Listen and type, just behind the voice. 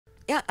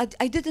yeah,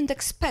 I didn't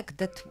expect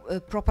that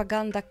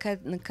propaganda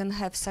can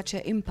have such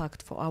an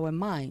impact for our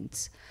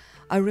minds.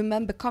 I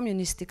remember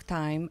communistic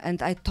time, and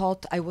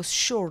I was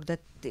sure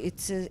that it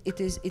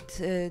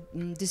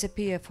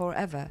disappear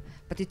forever,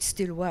 but it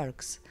still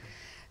works.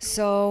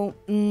 So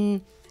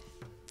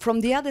from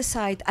the other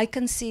side, I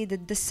can see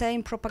that the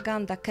same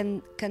propaganda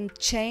can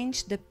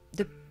change the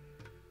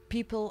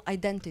people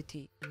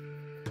identity.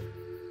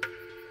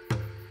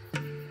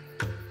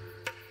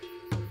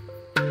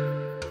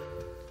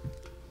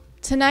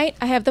 Tonight,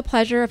 I have the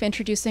pleasure of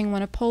introducing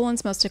one of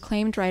Poland's most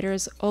acclaimed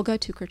writers, Olga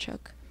Tokarczuk.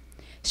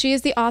 She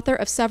is the author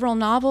of several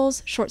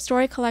novels, short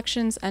story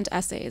collections, and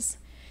essays.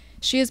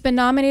 She has been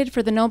nominated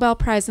for the Nobel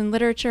Prize in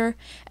Literature,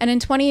 and in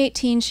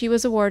 2018 she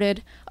was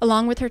awarded,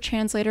 along with her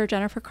translator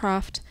Jennifer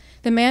Croft,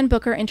 the Man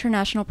Booker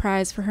International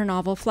Prize for her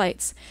novel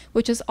Flights,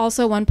 which has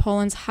also won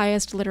Poland's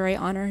highest literary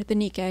honor, the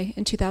Nike,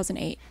 in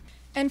 2008.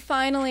 And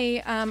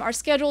finally, our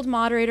scheduled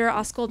moderator,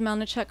 Oskald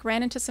Melnichuk,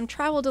 ran into some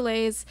travel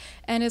delays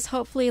and is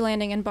hopefully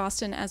landing in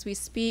Boston as we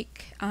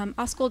speak.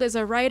 Oskald is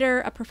a writer,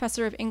 a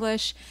professor of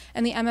English,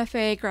 and the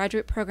MFA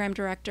graduate program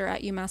director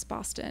at UMass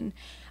Boston.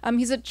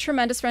 He's a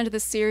tremendous friend of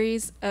this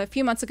series. A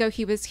few months ago,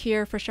 he was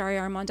here for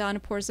Shahryar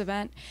Mandanapour's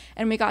event,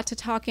 and we got to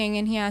talking,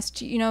 and he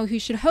asked, you know, who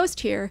should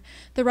host here?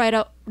 The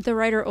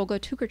writer Olga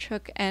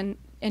Tokarczuk, and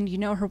you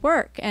know her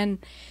work. And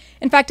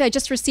in fact, I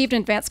just received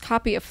an advanced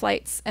copy of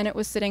Flights, and it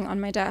was sitting on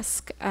my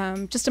desk.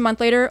 Just a month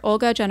later,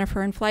 Olga,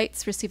 Jennifer, and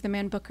Flights received the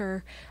Man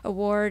Booker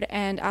Award,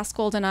 and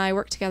Oskald and I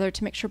worked together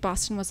to make sure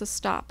Boston was a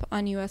stop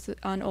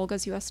on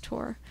Olga's U.S.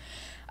 tour.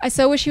 I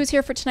so wish he was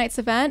here for tonight's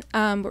event,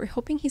 but we're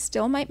hoping he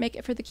still might make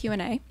it for the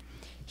Q&A.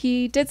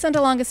 He did send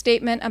along a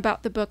statement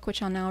about the book,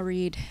 which I'll now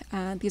read.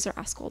 These are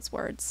Oskald's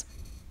words.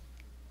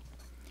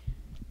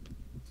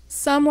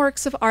 Some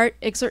works of art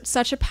exert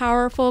such a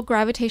powerful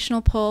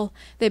gravitational pull,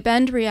 they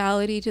bend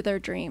reality to their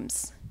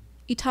dreams.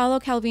 Italo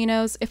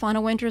Calvino's If on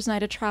a Winter's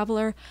Night a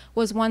Traveler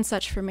was one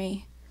such for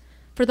me.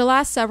 For the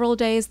last several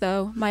days,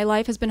 though, my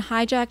life has been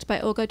hijacked by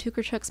Olga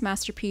Tokarczuk's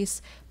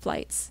masterpiece,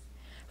 Flights.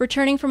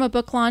 Returning from a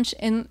book launch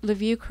in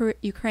Lviv,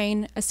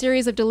 Ukraine, a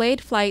series of delayed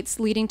flights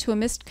leading to a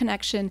missed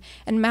connection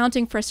and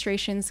mounting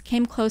frustrations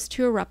came close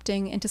to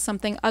erupting into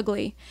something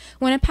ugly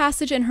when a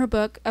passage in her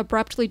book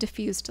abruptly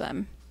diffused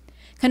them.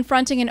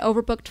 Confronting an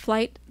overbooked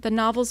flight, the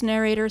novel's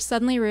narrator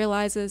suddenly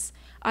realizes,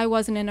 I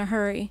wasn't in a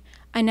hurry.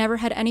 I never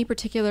had any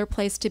particular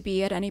place to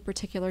be at any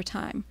particular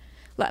time.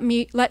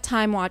 Let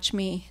time watch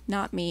me,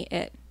 not me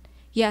it.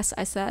 Yes,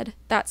 I said,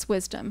 that's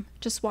wisdom.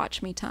 Just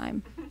watch me,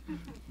 time.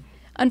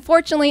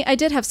 Unfortunately, I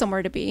did have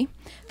somewhere to be.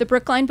 The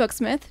Brookline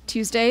Booksmith,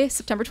 Tuesday,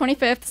 September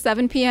 25th,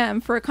 7 p.m.,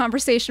 for a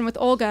conversation with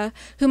Olga,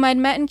 whom I'd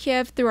met in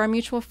Kiev through our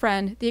mutual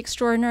friend, the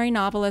extraordinary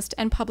novelist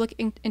and public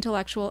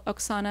intellectual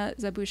Oksana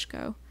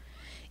Zabushko.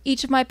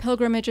 Each of my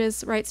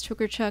pilgrimages, writes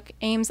Tokarczuk,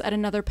 aims at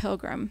another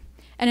pilgrim,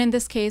 and in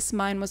this case,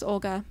 mine was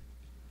Olga.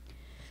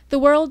 The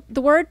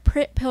word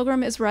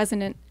pilgrim is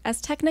resonant,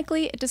 as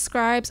technically it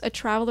describes a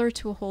traveler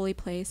to a holy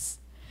place.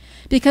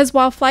 Because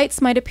while Flights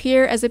might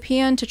appear as a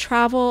paean to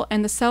travel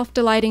and the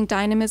self-delighting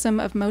dynamism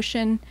of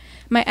motion,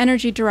 my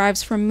energy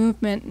derives from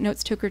movement,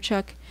 notes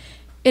Tokarczuk.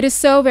 It is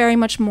so very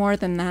much more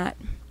than that.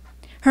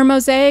 Her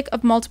mosaic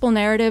of multiple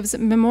narratives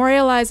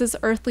memorializes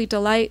earthly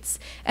delights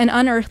and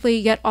unearthly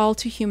yet all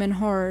too human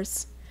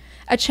horrors.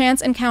 A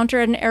chance encounter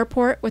at an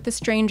airport with a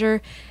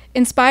stranger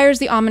inspires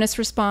the ominous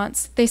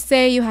response, they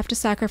say you have to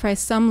sacrifice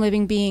some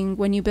living being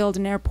when you build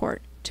an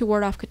airport to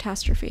ward off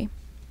catastrophe.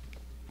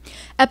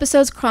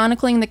 Episodes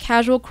chronicling the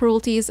casual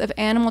cruelties of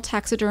animal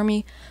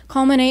taxidermy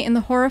culminate in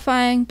the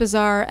horrifying,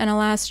 bizarre, and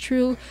alas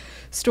true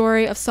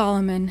story of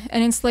Solomon,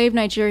 an enslaved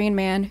Nigerian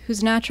man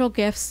whose natural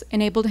gifts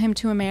enabled him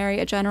to marry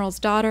a general's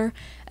daughter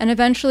and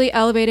eventually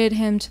elevated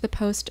him to the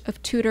post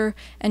of tutor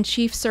and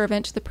chief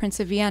servant to the Prince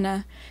of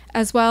Vienna,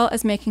 as well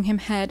as making him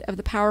head of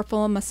the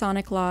powerful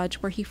Masonic lodge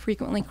where he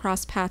frequently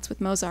crossed paths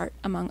with Mozart,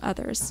 among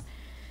others.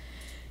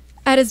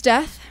 At his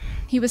death,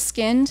 he was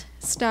skinned,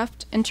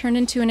 stuffed, and turned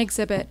into an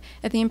exhibit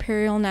at the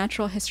Imperial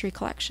Natural History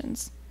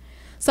Collections.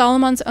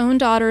 Solomon's own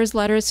daughter's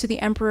letters to the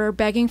emperor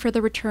begging for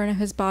the return of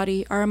his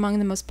body are among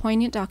the most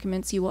poignant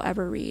documents you will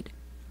ever read.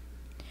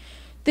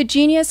 The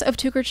genius of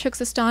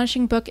Tokarczuk's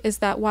astonishing book is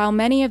that while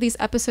many of these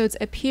episodes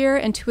appear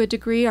and to a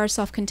degree are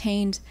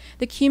self-contained,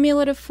 the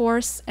cumulative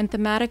force and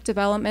thematic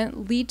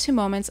development lead to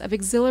moments of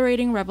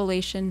exhilarating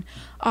revelation,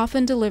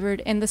 often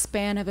delivered in the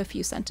span of a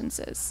few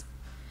sentences.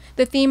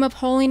 The theme of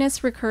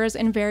holiness recurs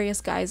in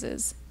various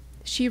guises.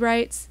 She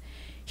writes,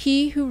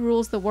 "He who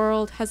rules the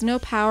world has no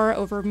power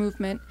over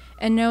movement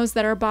and knows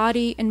that our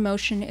body in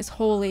motion is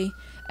holy,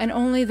 and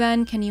only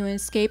then can you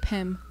escape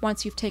him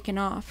once you've taken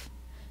off.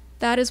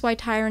 That is why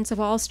tyrants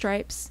of all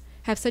stripes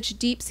have such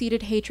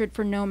deep-seated hatred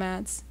for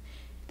nomads.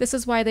 This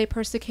is why they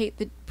persecute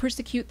the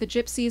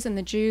gypsies and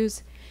the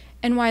Jews,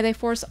 and why they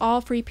force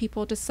all free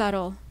people to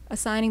settle,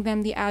 assigning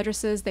them the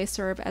addresses they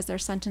serve as their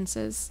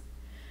sentences.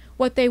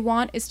 What they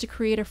want is to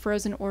create a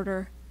frozen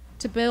order,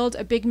 to build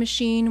a big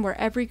machine where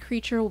every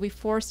creature will be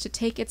forced to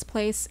take its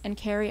place and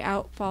carry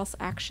out false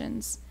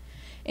actions.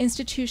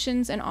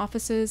 Institutions and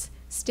offices,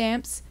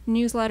 Stamps,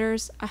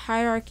 newsletters, a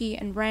hierarchy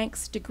and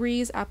ranks,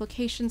 degrees,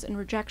 applications and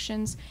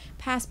rejections,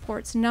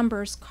 passports,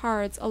 numbers,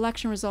 cards,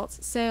 election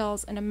results,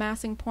 sales, and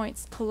amassing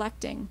points,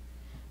 collecting.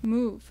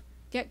 Move,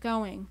 get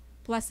going.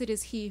 Blessed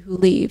is he who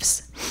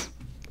leaves.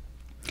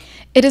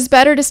 It is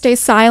better to stay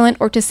silent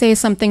or to say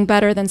something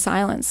better than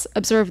silence,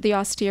 observed the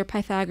austere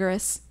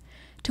Pythagoras.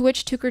 To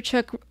which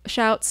Tokarczuk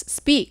shouts,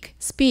 speak,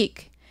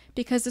 speak,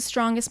 because the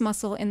strongest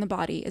muscle in the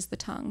body is the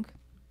tongue.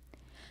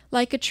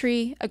 Like a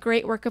tree, a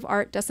great work of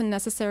art doesn't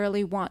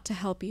necessarily want to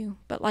help you,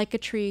 but like a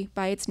tree,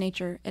 by its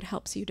nature, it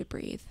helps you to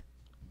breathe.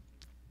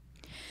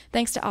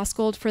 Thanks to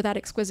Osgold for that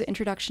exquisite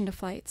introduction to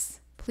flights.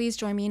 Please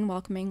join me in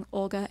welcoming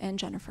Olga and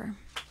Jennifer.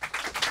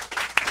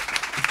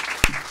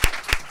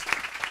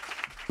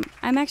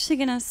 I'm actually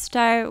going to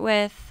start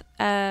with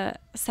a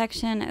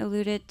section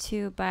alluded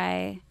to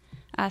by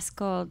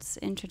Osgold's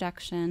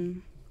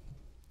introduction,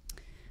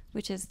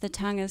 which is the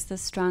tongue is the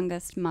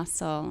strongest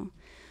muscle.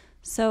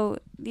 So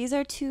these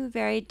are two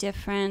very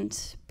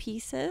different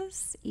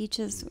pieces. Each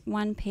is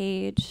one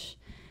page.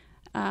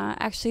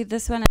 Actually,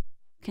 this one is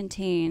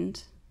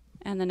contained,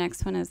 and the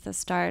next one is the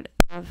start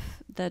of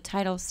the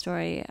title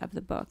story of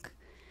the book.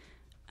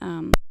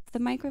 The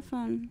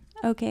microphone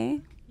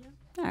okay? Yeah.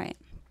 All right.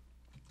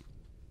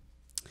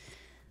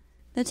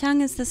 The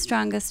tongue is the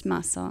strongest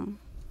muscle.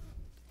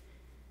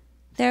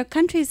 There are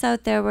countries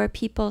out there where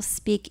people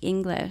speak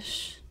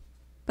English,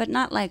 but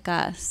not like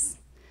us.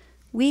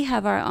 We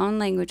have our own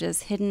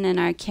languages hidden in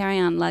our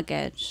carry-on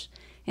luggage,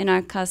 in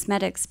our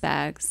cosmetics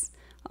bags,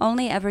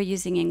 only ever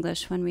using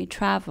English when we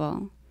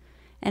travel,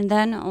 and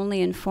then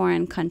only in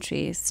foreign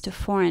countries to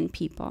foreign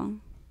people.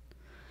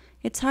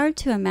 It's hard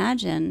to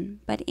imagine,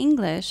 but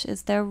English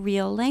is their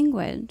real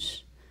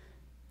language.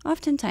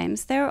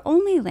 Oftentimes, their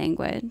only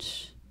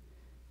language.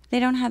 They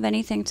don't have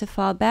anything to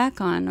fall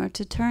back on or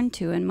to turn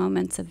to in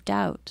moments of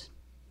doubt.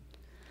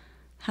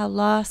 How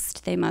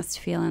lost they must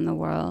feel in the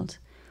world,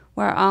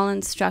 where all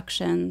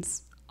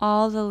instructions,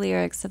 all the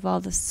lyrics of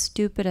all the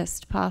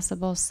stupidest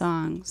possible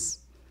songs,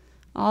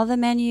 all the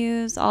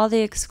menus, all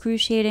the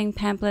excruciating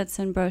pamphlets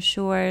and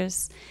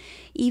brochures,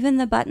 even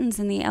the buttons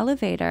in the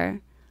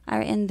elevator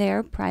are in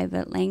their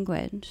private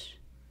language.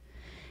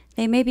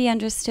 They may be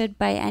understood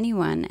by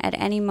anyone at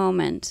any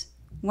moment,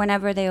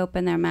 whenever they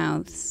open their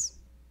mouths.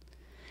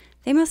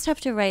 They must have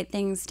to write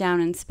things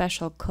down in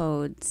special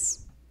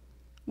codes.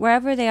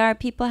 Wherever they are,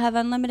 people have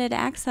unlimited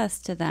access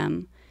to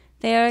them.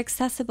 They are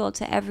accessible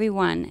to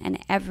everyone and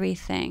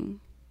everything.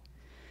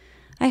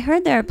 I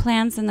heard there are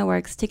plans in the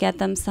works to get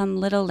them some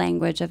little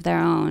language of their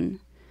own,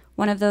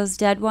 one of those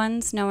dead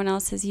ones no one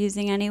else is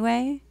using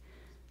anyway,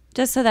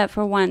 just so that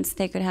for once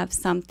they could have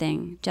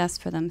something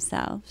just for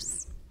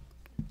themselves.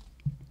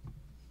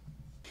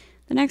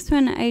 The next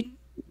one I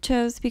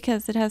chose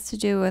because it has to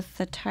do with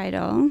the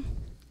title.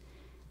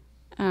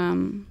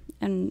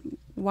 And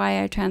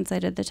why I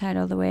translated the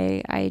title the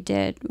way I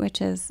did,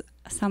 which is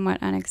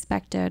somewhat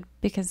unexpected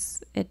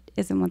because it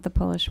isn't what the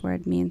Polish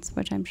word means,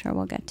 which I'm sure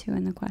we'll get to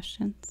in the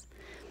questions.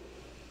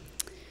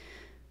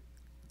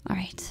 All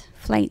right,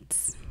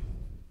 flights.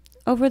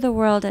 Over the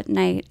world at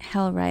night,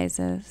 hell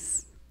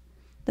rises.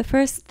 The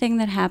first thing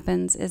that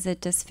happens is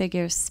it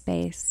disfigures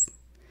space.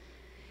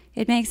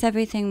 It makes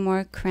everything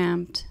more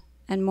cramped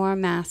and more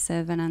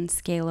massive and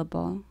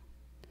unscalable.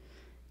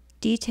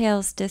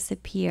 Details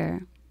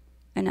disappear,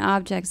 and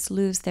objects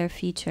lose their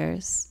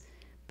features,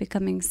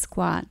 becoming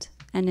squat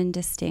and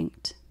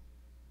indistinct.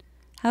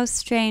 How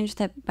strange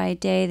that by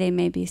day they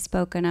may be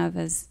spoken of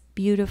as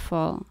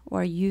beautiful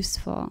or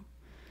useful.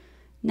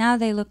 Now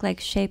they look like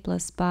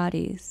shapeless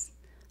bodies,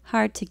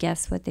 hard to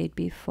guess what they'd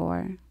be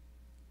for.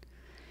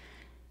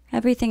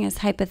 Everything is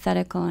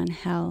hypothetical in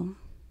hell.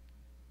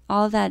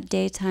 All that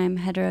daytime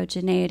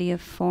heterogeneity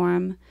of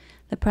form,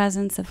 the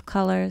presence of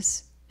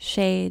colors,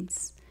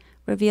 shades,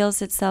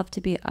 reveals itself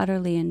to be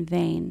utterly in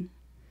vain.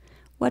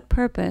 What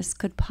purpose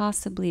could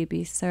possibly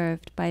be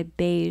served by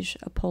beige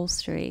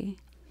upholstery,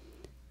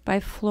 by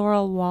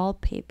floral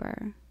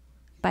wallpaper,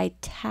 by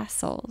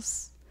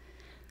tassels?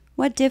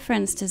 What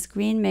difference does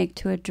green make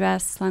to a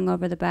dress slung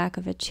over the back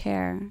of a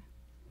chair?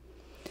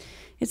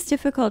 It's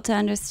difficult to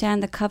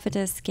understand the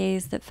covetous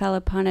gaze that fell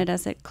upon it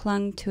as it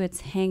clung to its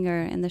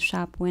hanger in the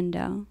shop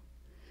window.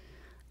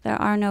 There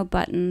are no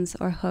buttons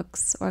or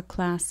hooks or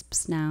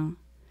clasps now.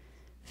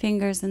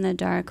 Fingers in the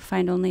dark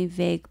find only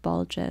vague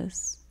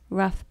bulges,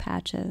 rough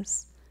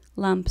patches,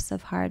 lumps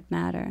of hard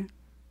matter.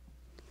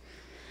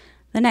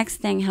 The next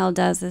thing hell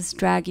does is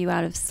drag you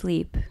out of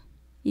sleep.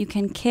 You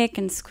can kick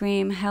and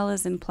scream. Hell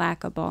is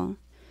implacable.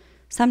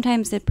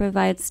 Sometimes it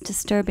provides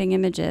disturbing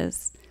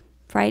images,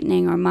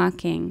 frightening or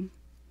mocking.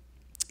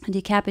 A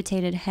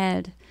decapitated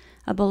head,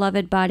 a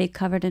beloved body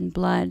covered in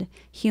blood,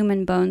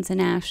 human bones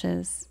and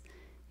ashes.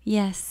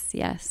 Yes,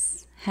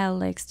 yes, hell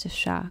likes to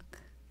shock.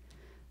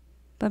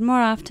 But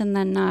more often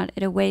than not,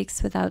 it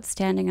awakes without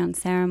standing on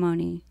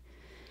ceremony.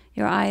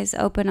 Your eyes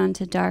open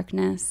onto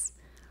darkness,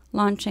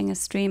 launching a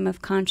stream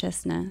of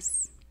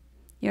consciousness.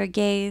 Your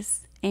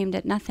gaze, aimed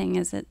at nothing,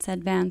 is its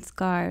advance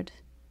guard.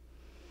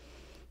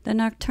 The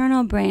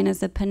nocturnal brain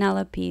is a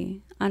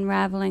Penelope,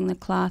 unraveling the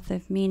cloth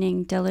of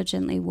meaning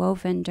diligently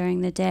woven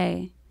during the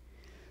day.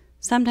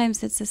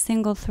 Sometimes it's a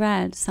single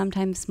thread,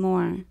 sometimes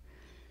more.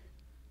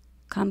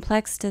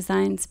 Complex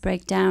designs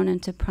break down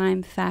into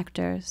prime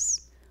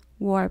factors,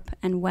 warp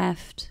and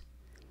weft.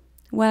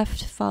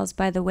 Weft falls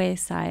by the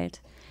wayside,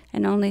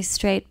 and only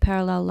straight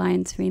parallel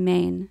lines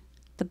remain,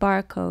 the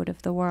barcode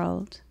of the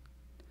world.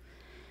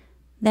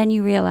 Then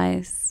you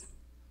realize,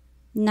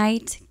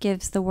 night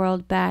gives the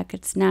world back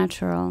its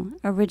natural,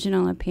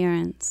 original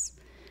appearance,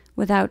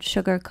 without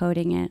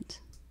sugarcoating it.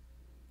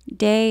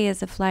 Day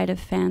is a flight of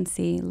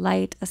fancy,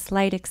 light a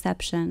slight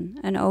exception,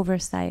 an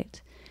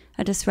oversight,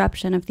 a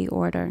disruption of the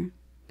order.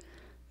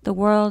 The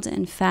world,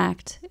 in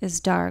fact, is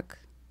dark,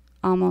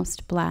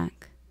 almost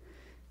black,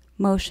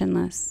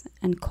 motionless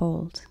and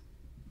cold.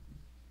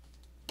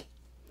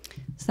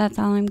 So that's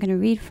all I'm going to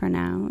read for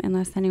now,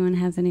 unless anyone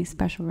has any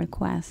special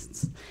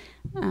requests.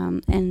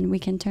 And we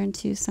can turn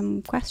to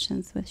some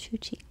questions with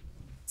Shuchi.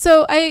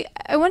 So I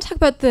want to talk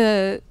about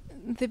the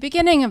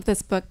beginning of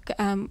this book,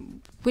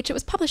 which it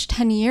was published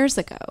 10 years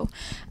ago.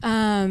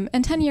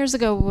 And 10 years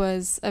ago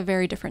was a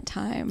very different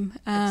time.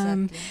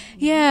 Exactly.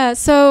 Yeah,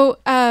 so,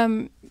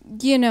 10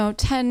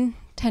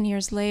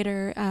 years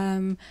later,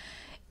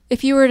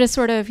 if you were to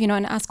sort of,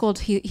 and Askold,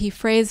 he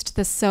phrased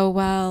this so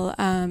well,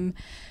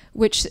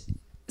 which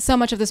so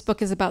much of this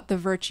book is about the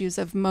virtues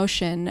of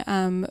motion,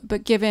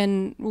 but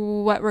given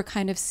what we're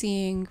kind of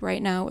seeing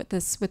right now with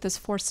this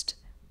forced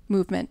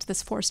movement,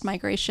 this forced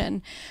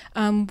migration,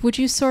 would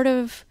you sort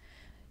of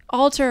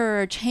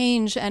alter or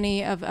change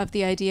any of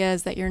the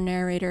ideas that your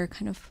narrator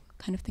kind of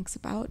thinks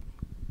about?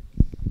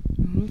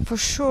 For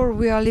sure,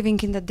 we are living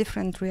in a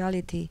different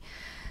reality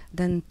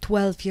than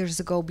 12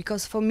 years ago,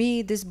 because for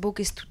me this book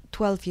is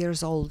 12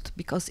 years old,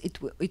 because it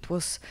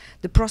was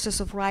the process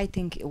of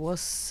writing. It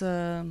was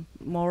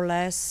more or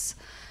less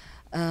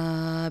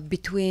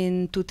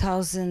between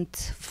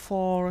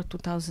 2004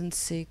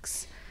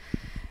 2006,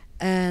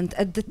 and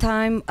at the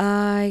time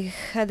I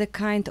had a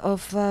kind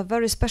of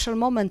very special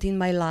moment in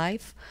my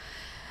life.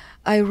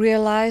 I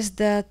realized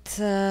that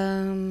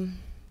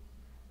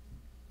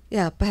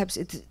perhaps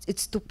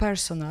it's too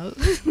personal.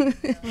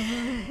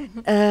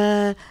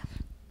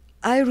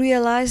 I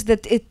realized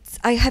that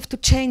I have to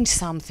change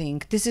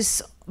something. This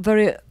is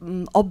very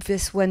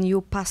obvious when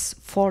you pass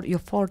your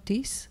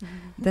 40s,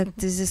 that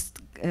this is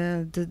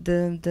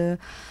the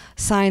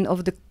sign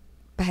of the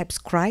perhaps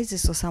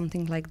crisis or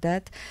something like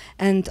that.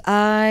 And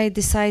I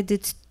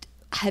decided,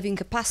 having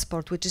a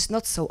passport, which is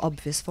not so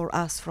obvious for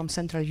us from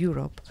Central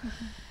Europe,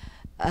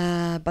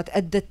 but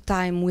at that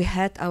time we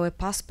had our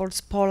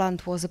passports.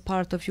 Poland was a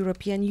part of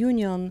European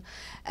Union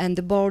and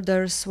the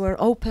borders were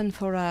open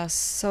for us.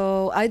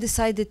 So I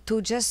decided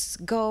to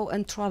just go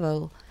and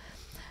travel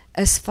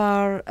as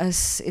far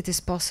as it is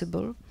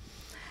possible.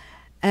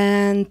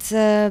 And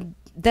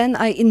then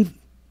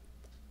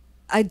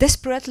I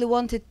desperately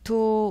wanted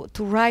to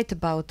write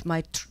about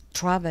my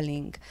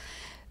traveling,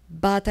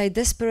 but I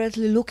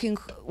desperately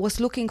was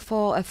looking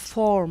for a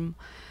form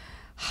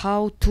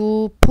how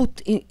to put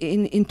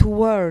into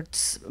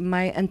words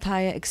my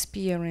entire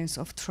experience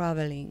of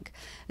traveling.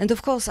 And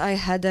of course I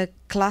had a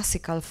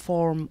classical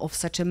form of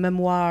such a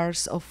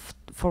memoirs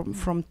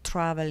from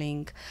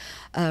traveling.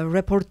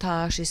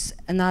 Reportage is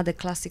another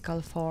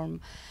classical form.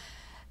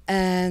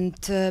 And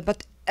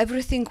but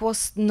everything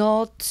was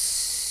not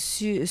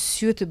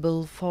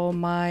suitable for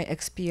my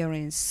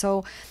experience.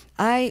 So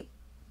I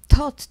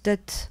thought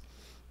that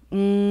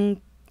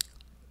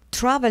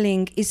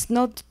traveling is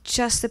not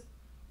just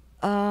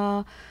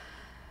and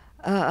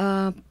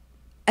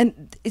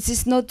it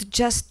is not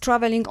just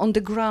traveling on the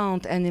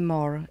ground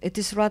anymore. It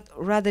is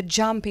rather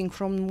jumping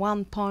from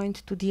one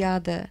point to the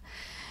other.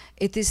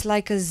 It is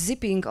like a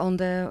zipping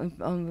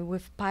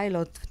with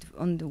pilot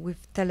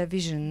with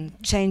television,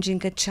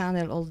 changing a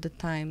channel all the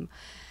time.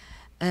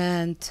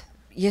 And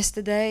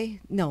today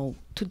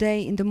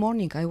in the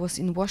morning I was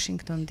in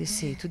Washington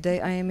DC.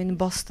 Today I am in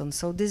Boston.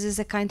 So this is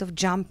a kind of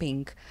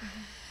jumping.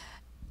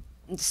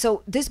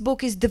 So this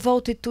book is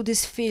devoted to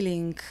this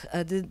feeling,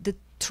 the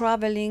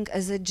traveling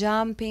as a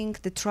jumping,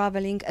 the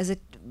traveling as a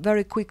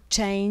very quick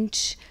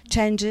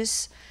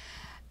changes,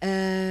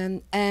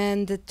 and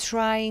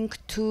trying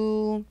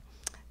to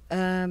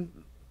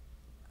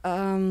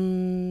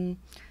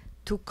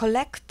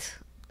collect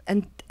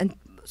and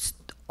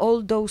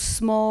all those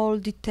small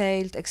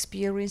detailed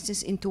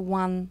experiences into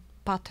one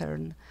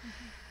pattern.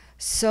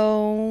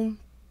 So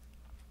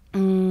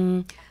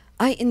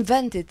I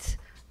invented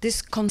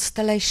this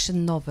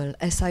constellation novel,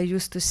 as I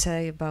used to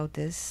say about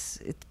this.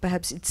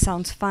 Perhaps it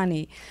sounds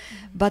funny,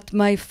 but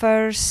my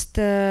first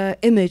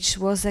image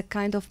was a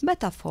kind of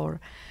metaphor.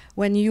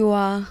 When you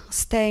are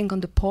staying on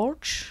the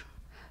porch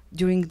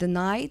during the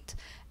night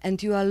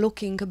and you are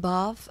looking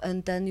above,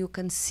 and then you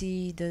can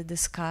see the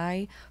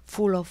sky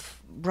full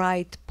of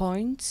bright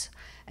points,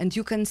 and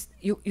you can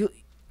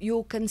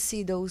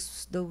see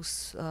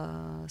those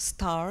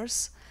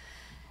stars.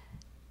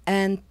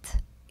 And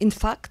in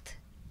fact,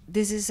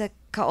 this is a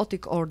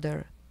chaotic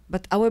order,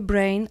 but our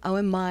brain,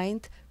 our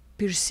mind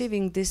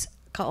perceiving this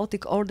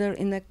chaotic order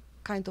in a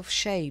kind of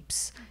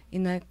shapes,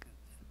 in a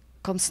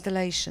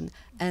constellation,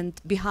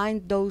 and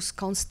behind those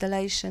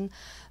constellation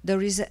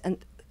there is an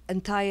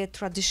entire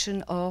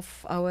tradition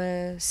of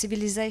our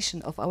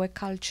civilization, of our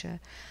culture.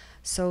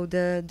 So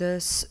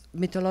the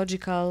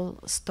mythological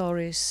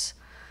stories,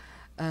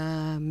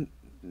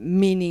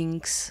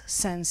 meanings,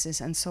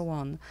 senses, and so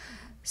on.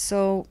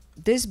 So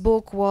this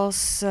book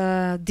was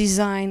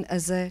designed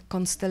as a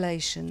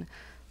constellation,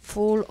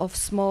 full of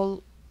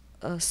small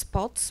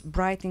spots,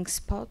 brightening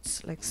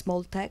spots, like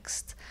small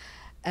text,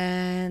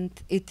 and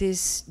it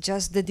is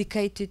just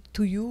dedicated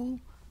to you,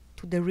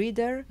 to the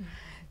reader,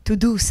 to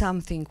do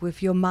something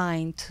with your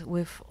mind,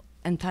 with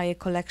entire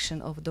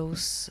collection of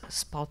those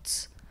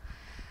spots.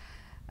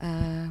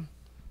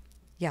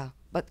 Yeah,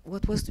 but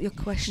what was your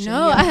question?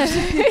 No,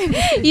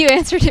 you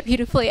answered it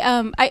beautifully.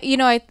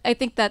 I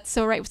think that's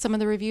so right with some of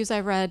the reviews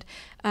I read,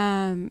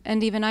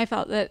 and even I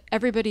felt that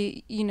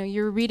everybody,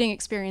 your reading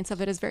experience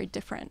of it is very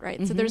different,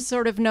 right? So there's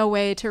sort of no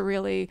way to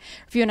really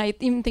review, and I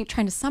even think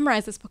trying to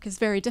summarize this book is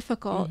very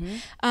difficult.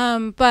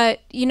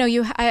 But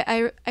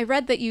I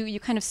read that you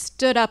kind of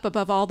stood up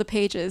above all the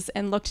pages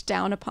and looked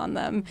down upon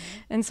them,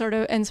 and sort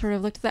of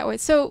looked that way.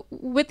 So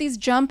with these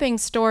jumping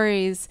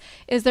stories,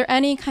 is there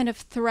any kind of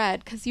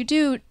thread? Because you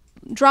do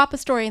drop a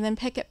story and then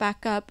pick it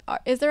back up.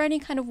 Is there any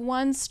kind of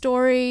one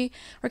story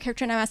or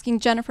character, and I'm asking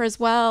Jennifer as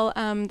well,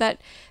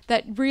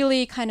 that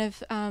really kind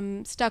of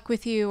stuck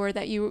with you, or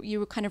that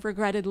you kind of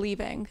regretted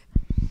leaving?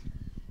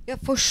 Yeah,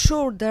 for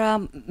sure there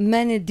are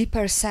many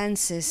deeper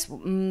senses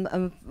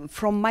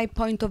from my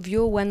point of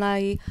view when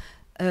I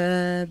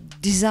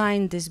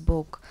designed this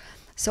book.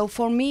 So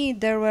for me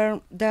there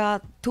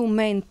are two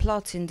main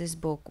plots in this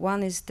book.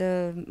 One is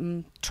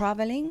the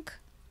traveling,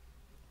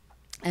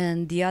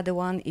 and the other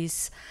one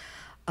is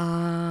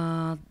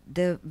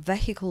the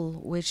vehicle,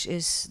 which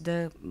is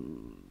the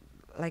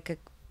like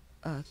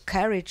a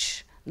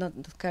carriage, not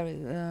the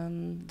carriage,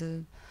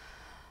 the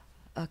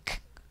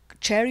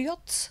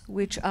chariots,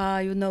 which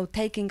are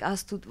taking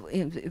us to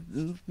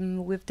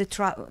with the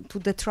to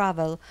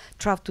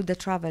the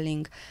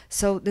traveling.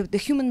 So the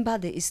human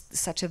body is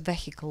such a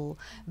vehicle,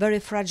 very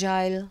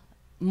fragile,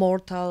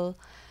 mortal,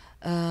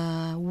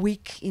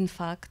 weak, in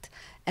fact.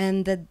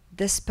 And the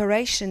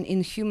desperation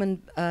in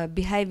human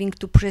behaving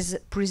to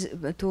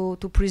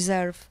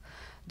preserve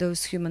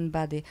those human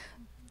body,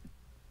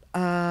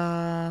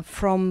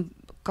 from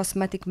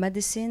cosmetic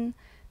medicine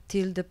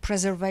till the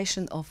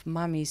preservation of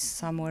mummies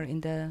somewhere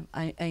in the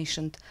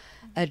ancient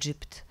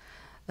Egypt.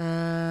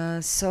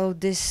 So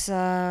this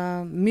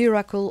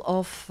miracle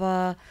of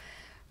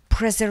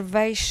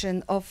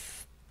preservation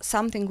of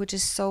something which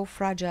is so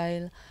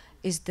fragile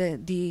is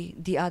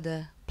the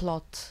other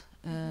plot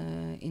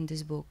in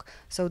this book.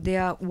 So they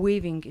are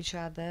weaving each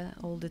other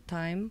all the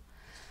time,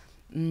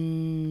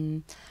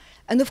 and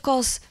of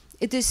course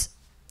it is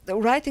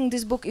writing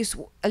this book is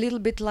a little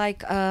bit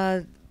like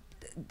a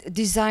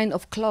design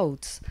of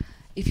clothes.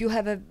 If you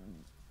have a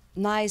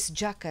nice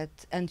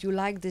jacket and you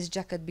like this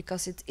jacket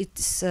because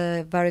it's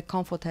very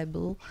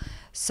comfortable,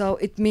 so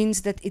it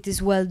means that it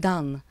is well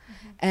done.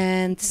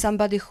 And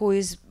somebody who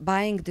is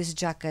buying this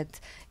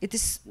jacket, it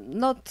is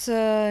not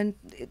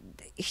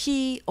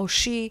he or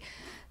she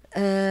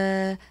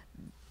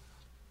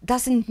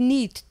doesn't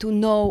need to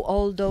know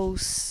all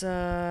those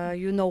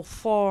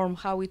form,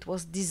 how it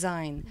was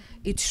designed.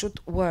 It should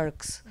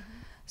work.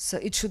 So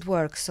it should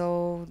work.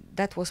 So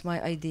that was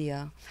my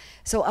idea.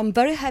 So I'm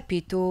very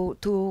happy to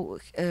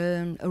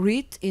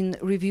read in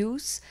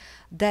reviews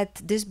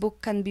that this book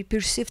can be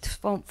perceived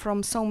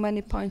from so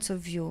many points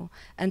of view,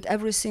 and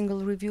every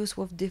single reviews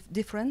was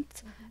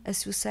different,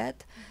 as you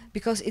said,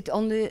 because it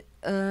only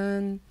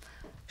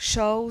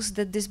shows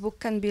that this book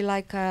can be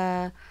like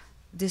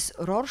this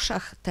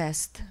Rorschach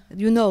test,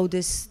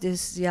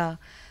 yeah.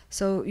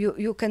 So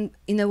you can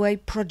in a way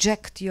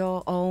project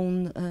your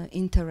own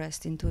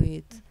interest into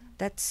it.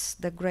 That's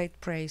the great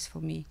praise for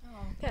me.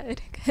 Oh,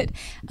 good.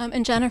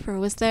 And Jennifer,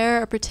 was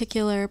there a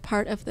particular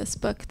part of this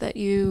book that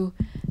you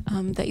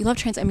love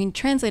translating? I mean,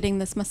 translating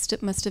this must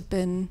have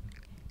been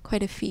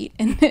quite a feat.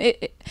 And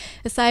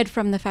aside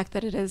from the fact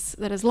that it is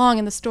long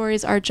and the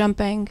stories are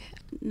jumping,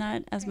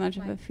 not as much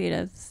of a feat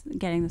as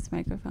getting this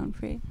microphone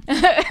free.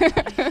 Is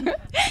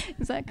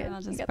that good?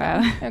 I'll just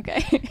borrow.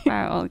 Okay.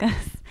 Borrow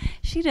Olga's.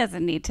 She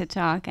doesn't need to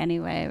talk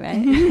anyway,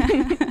 right?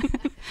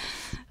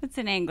 It's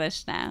in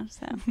English now,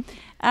 so.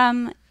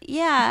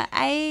 Yeah,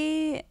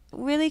 I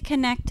really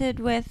connected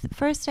with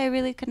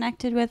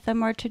the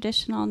more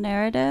traditional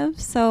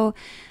narrative. So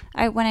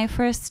when I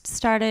first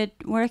started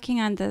working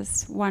on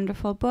this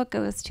wonderful book, it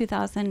was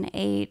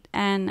 2008,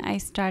 and I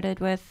started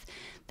with,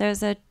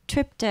 there's a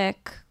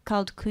triptych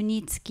called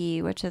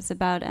Kunitsky, which is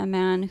about a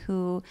man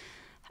who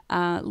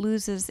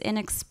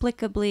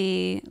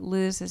inexplicably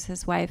loses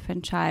his wife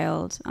and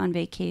child on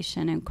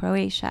vacation in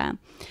Croatia.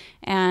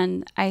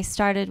 And I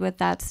started with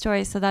that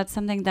story. So that's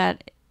something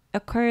that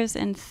occurs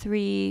in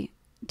 3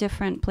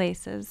 different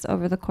places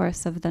over the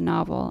course of the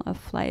novel of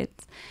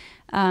Flights.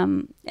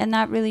 And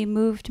that really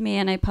moved me,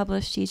 and I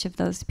published each of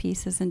those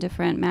pieces in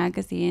different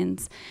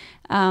magazines.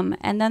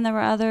 And then there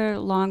were other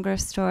longer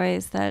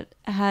stories that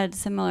had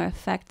similar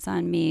effects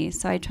on me.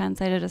 So I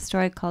translated a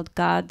story called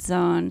God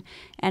Zone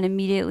and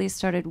immediately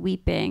started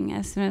weeping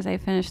as soon as I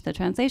finished the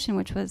translation,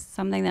 which was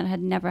something that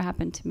had never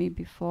happened to me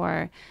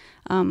before.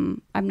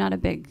 I'm not a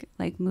big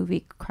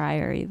movie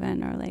crier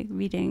even, or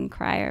reading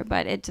crier,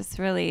 but it just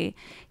really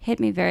hit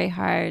me very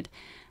hard.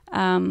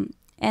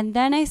 And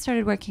then I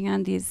started working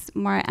on these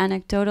more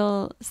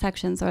anecdotal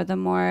sections, or the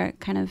more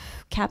kind of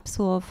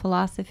capsule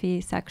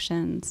philosophy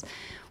sections,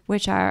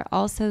 which are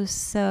also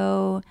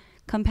so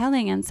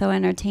compelling and so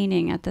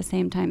entertaining at the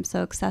same time,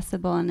 so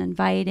accessible and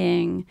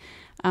inviting,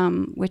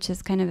 which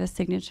is kind of a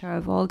signature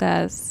of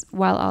Olga's,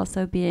 while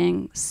also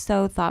being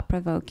so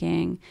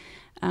thought-provoking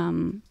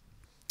and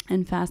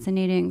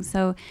fascinating.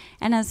 So,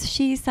 and as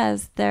she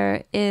says,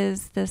 there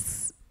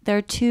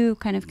are two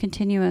kind of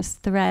continuous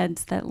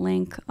threads that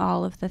link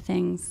all of the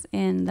things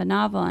in the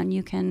novel, and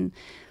you can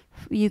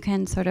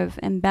sort of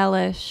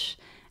embellish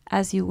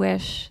as you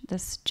wish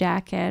this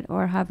jacket,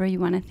 or however you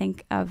want to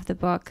think of the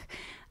book,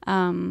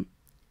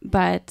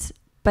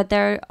 but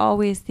there are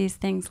always these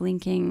things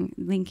linking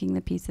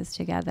the pieces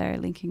together,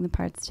 linking the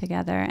parts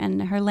together.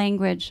 And her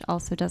language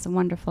also does a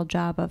wonderful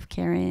job of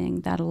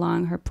carrying that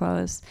along. Her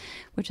prose,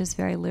 which is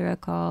very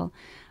lyrical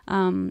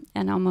and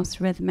almost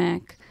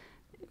rhythmic,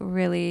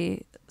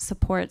 really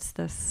supports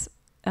this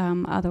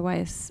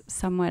otherwise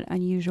somewhat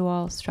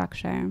unusual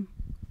structure.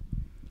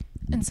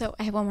 And so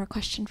I have one more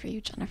question for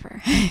you,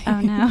 Jennifer. Oh,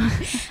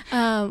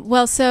 no.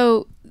 Well,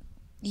 so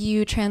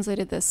you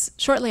translated this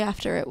shortly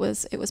after it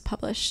was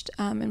published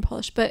in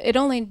Polish, but it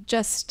only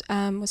just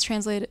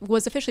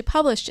was officially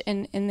published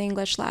in the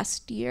English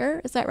last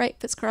year. Is that right?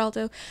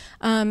 Fitzcarraldo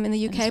in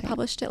the UK right.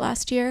 Published it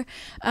last year.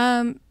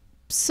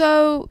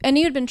 So, and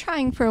you had been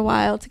trying for a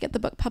while to get the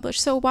book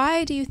published. So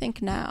why do you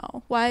think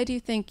now? Why do you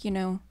think,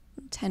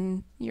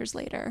 10 years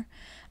later,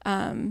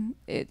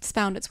 it's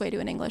found its way to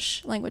an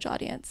English language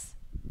audience?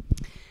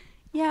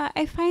 Yeah,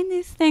 I find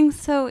these things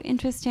so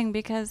interesting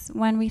because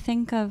when we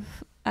think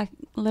of a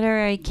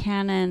literary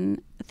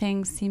canon,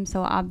 things seem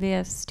so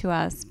obvious to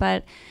us,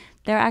 but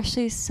they're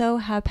actually so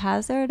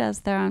haphazard as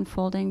they're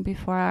unfolding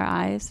before our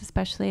eyes,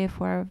 especially if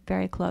we're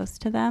very close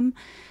to them.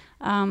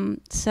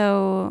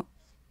 So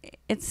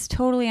it's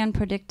totally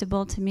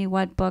unpredictable to me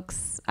what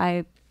books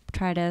I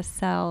try to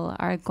sell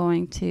are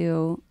going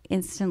to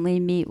instantly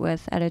meet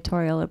with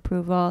editorial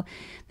approval.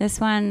 This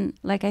one,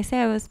 like I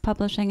say, I was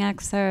publishing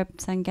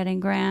excerpts and getting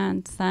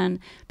grants, and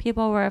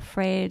people were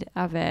afraid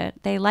of it.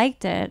 They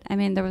liked it. I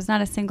mean, there was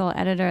not a single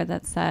editor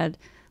that said,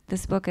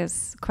 this book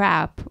is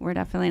crap, we're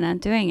definitely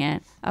not doing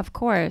it, of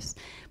course.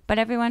 But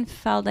everyone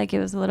felt like it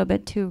was a little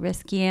bit too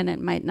risky and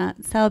it might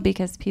not sell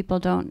because people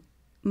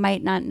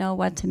might not know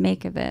what to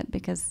make of it,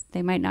 because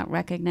they might not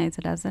recognize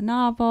it as a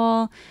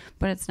novel,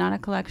 but it's not a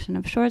collection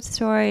of short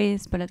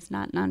stories, but it's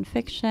not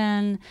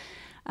nonfiction.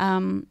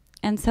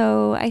 And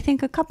so I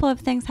think a couple of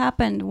things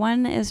happened.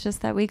 One is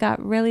just that we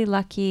got really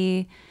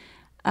lucky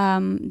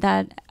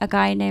that a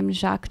guy named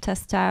Jacques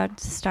Testard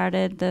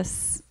started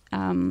this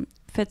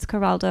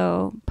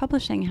Fitzcarraldo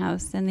publishing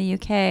house in the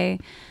UK,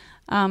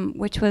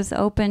 which was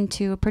open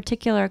to a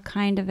particular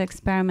kind of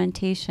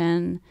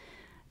experimentation,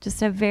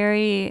 just a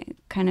very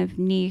kind of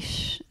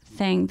niche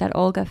thing that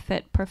Olga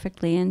fit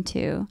perfectly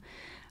into.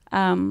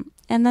 And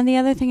then the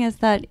other thing is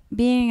that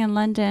being in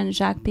London,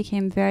 Jacques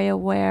became very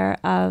aware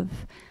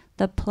of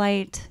the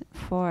plight,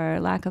 for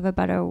lack of a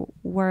better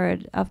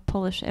word, of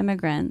Polish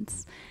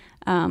immigrants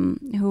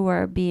who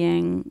were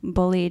being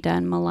bullied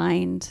and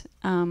maligned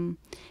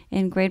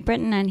in Great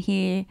Britain. And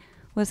he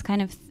was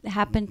kind of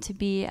happened to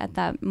be at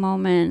that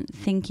moment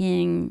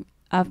thinking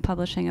of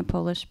publishing a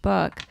Polish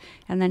book,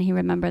 and then he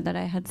remembered that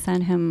I had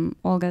sent him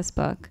Olga's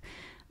book.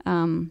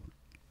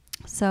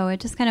 So it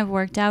just kind of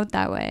worked out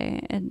that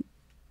way. And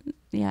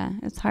yeah,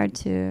 it's hard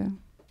to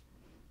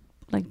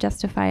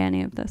justify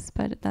any of this,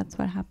 but that's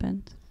what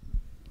happened.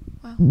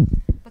 Wow.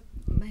 But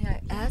may I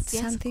add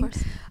something? Yes,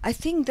 of course. I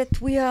think that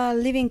we are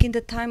living in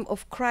the time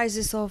of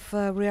crisis of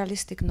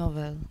realistic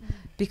novel,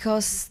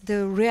 because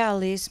the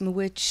realism,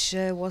 which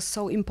was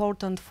so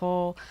important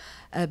for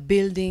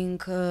building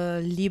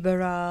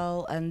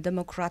liberal and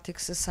democratic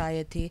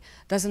society,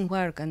 doesn't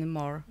work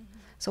anymore.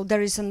 So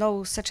there is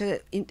no such a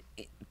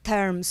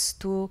terms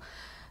to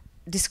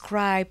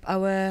describe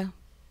our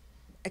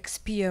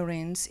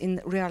experience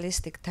in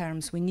realistic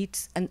terms. We need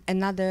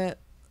another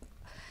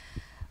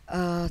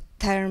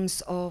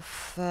terms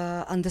of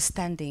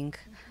understanding.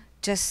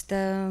 Just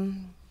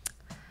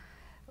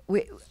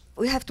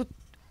we have to,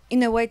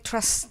 in a way,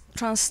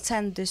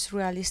 transcend this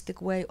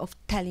realistic way of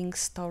telling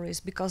stories,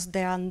 because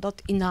they are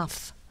not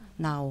enough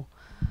now.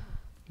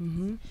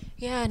 Mm-hmm.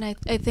 Yeah, and I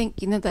think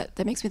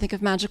that makes me think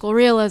of magical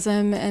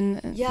realism,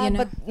 and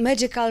but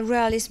magical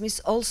realism is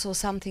also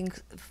something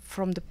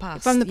from the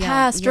past. From the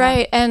past,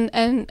 right?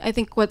 And I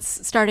think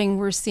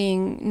we're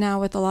seeing now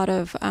with a lot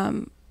of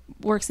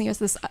works in the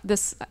US,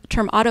 this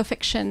term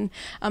autofiction.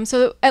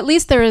 So at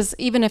least there is,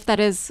 even if that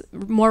is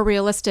more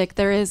realistic,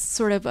 there is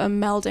sort of a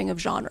melding of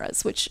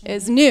genres, which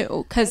is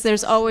new, because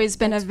there's always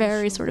been a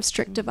very sort of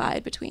strict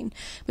divide between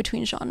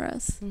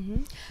genres.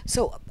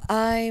 So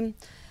I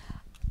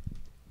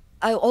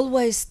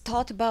always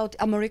thought about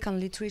American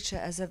literature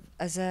as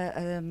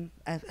a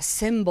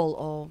symbol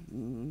or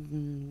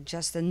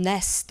just a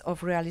nest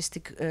of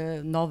realistic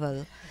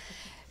novel.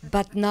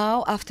 But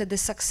now, after the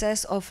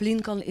success of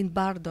Lincoln in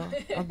Bardo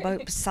of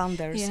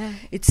Sanders,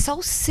 it's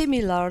so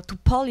similar to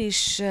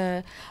Polish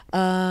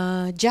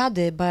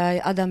Dziady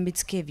by Adam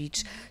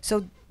Mickiewicz.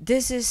 So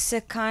this is a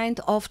kind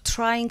of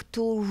trying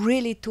to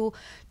really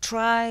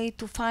try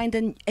to find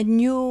a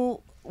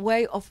new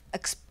way of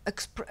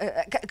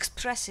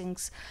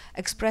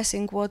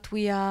expressing what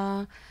we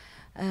are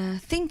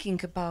thinking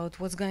about,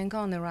 what's going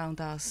on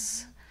around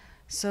us.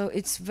 So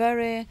it's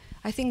I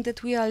think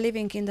that we are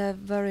living in a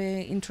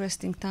very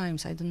interesting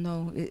times. I don't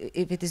know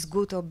if it is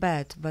good or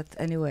bad, but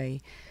anyway.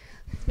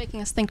 It's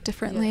making us think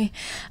differently.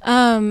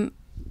 And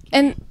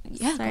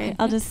sorry,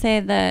 I'll just say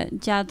that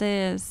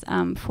Dziady is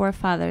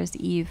forefathers'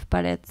 Eve,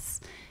 but I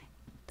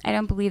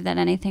don't believe that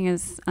anything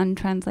is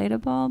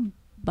untranslatable,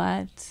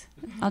 but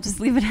I'll just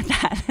leave it at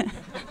that.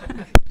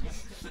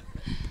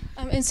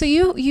 And so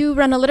you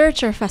run a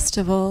literature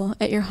festival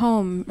at your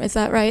home, is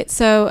that right?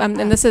 So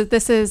and this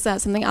is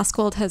something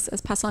Askold has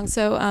passed along.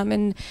 So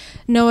in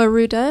Noa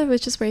Ruda,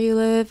 which is where you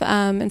live,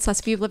 in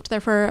Slesvig, you've lived there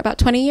for about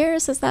 20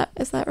 years. Is that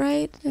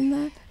right?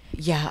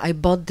 Yeah, I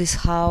bought this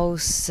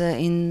house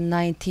in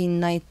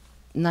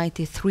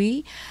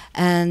 1993,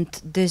 and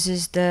this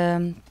is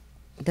the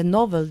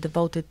novel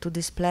devoted to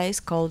this place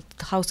called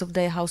House of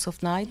Day, House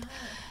of Night,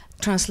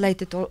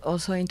 translated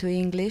also into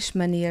English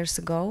many years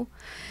ago.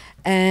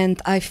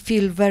 And I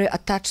feel very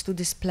attached to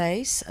this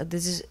place.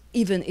 This is,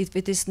 even if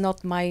it is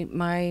not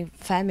my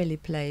family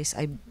place,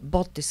 I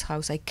bought this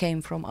house, I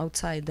came from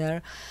outside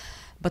there,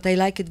 but I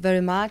like it very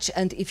much.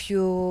 And if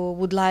you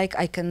would like,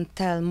 I can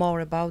tell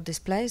more about this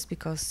place,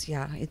 because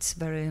it's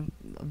very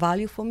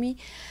value for me.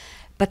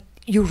 But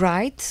you're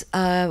right,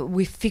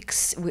 we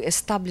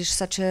established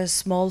such a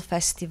small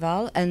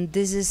festival, and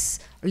this is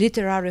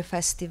literary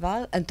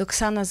festival, and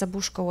Oksana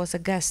Zabushko was a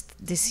guest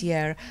this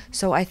year.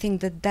 So I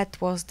think that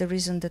was the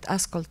reason that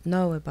Askold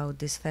know about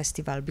this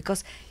festival,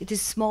 because it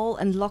is small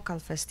and local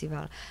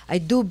festival. I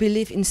do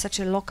believe in such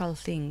a local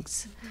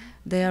things.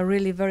 They are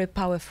really very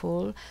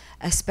powerful,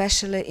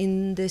 especially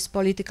in this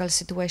political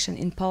situation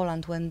in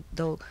Poland, when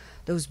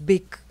those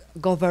big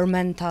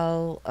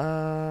governmental,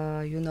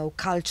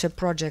 culture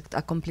projects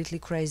are completely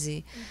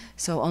crazy.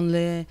 So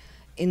only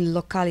in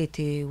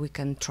locality we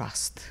can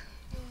trust.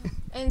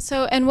 And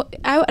so, I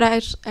would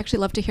actually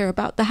love to hear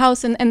about the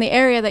house and the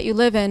area that you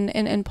live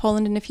in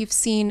Poland, and if you've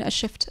seen a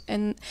shift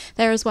in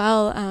there as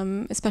well,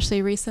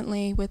 especially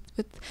recently with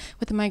the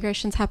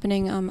migrations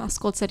happening.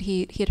 Askold said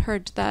he had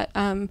heard that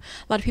a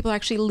lot of people are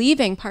actually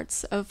leaving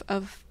parts of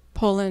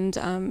Poland,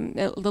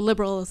 the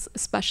liberals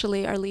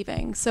especially are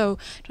leaving. So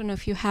I don't know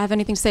if you have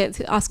anything to say.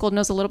 Askold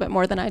knows a little bit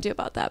more than I do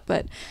about that,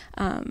 but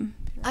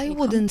I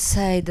wouldn't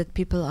say that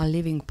people are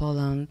leaving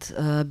Poland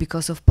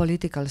because of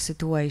political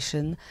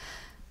situation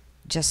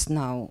just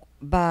now,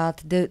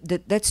 but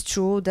that's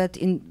true that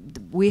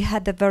we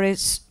had a very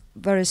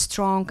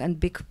strong and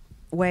big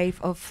wave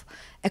of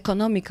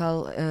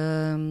economical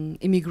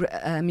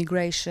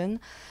immigration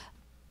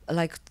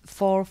like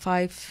 4,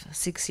 5,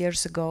 6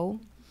 years ago.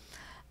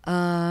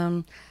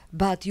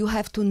 But you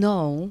have to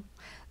know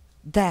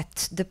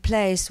that the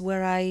place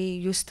where I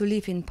used to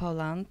live in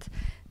Poland,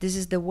 this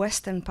is the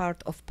western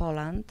part of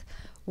Poland,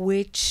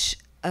 which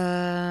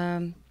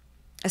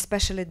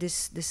especially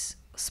this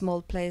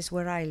small place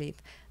where I live,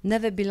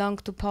 never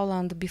belonged to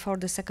Poland before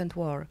the Second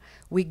War.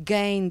 We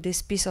gained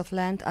this piece of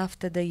land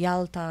after the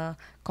Yalta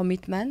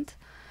commitment,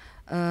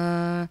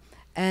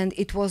 and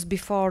it was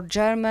before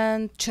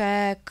German,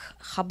 Czech,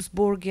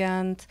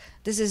 Habsburgian.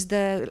 This is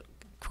the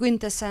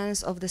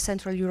quintessence of the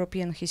Central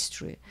European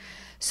history.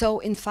 So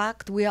in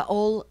fact, we are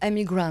all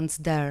emigrants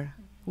there.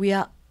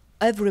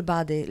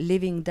 Everybody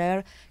living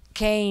there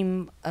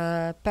came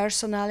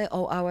personally,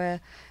 or our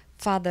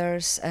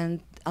fathers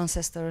and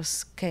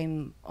ancestors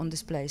came on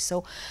this place.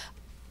 So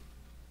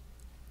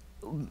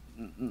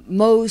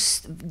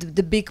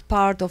the big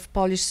part of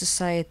Polish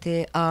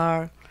society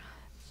are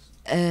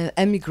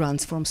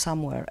emigrants from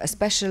somewhere.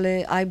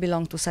 Especially I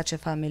belong to such a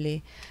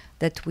family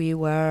that we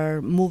were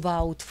moved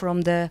out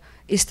from the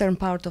eastern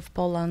part of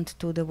Poland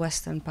to the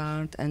western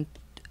part, and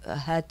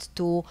had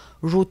to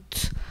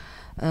root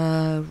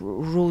for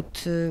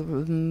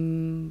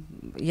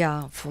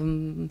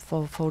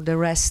the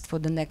rest, for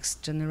the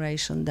next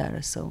generation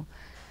there. So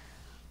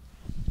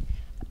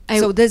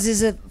this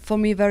is for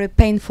me very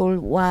painful.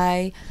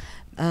 Why?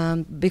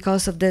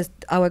 Because of this,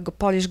 our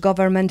Polish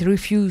government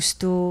refused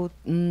to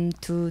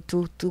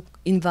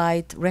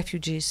invite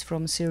refugees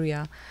from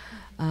Syria.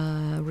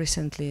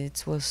 Recently,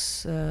 it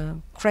was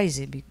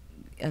crazy,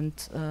 and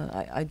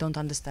I don't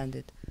understand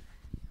it.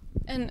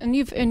 And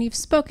you've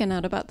spoken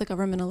out about the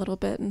government a little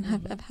bit, and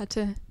have had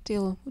to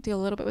deal a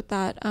little bit with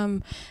that.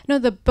 I know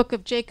the Book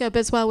of Jacob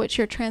as well, which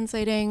you're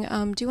translating.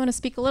 Do you want to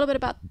speak a little bit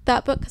about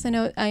that book? Because I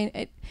know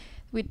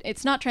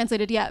it's not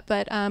translated yet,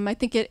 but I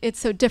think it's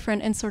so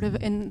different in sort of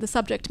in the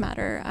subject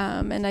matter,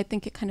 and I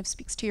think it kind of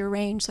speaks to your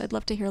range. So I'd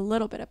love to hear a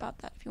little bit about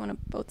that if you want to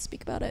both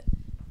speak about it.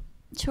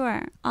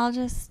 Sure. I'll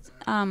just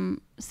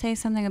say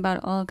something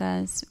about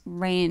Olga's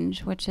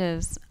range, which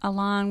is,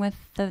 along with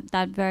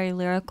that very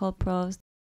lyrical prose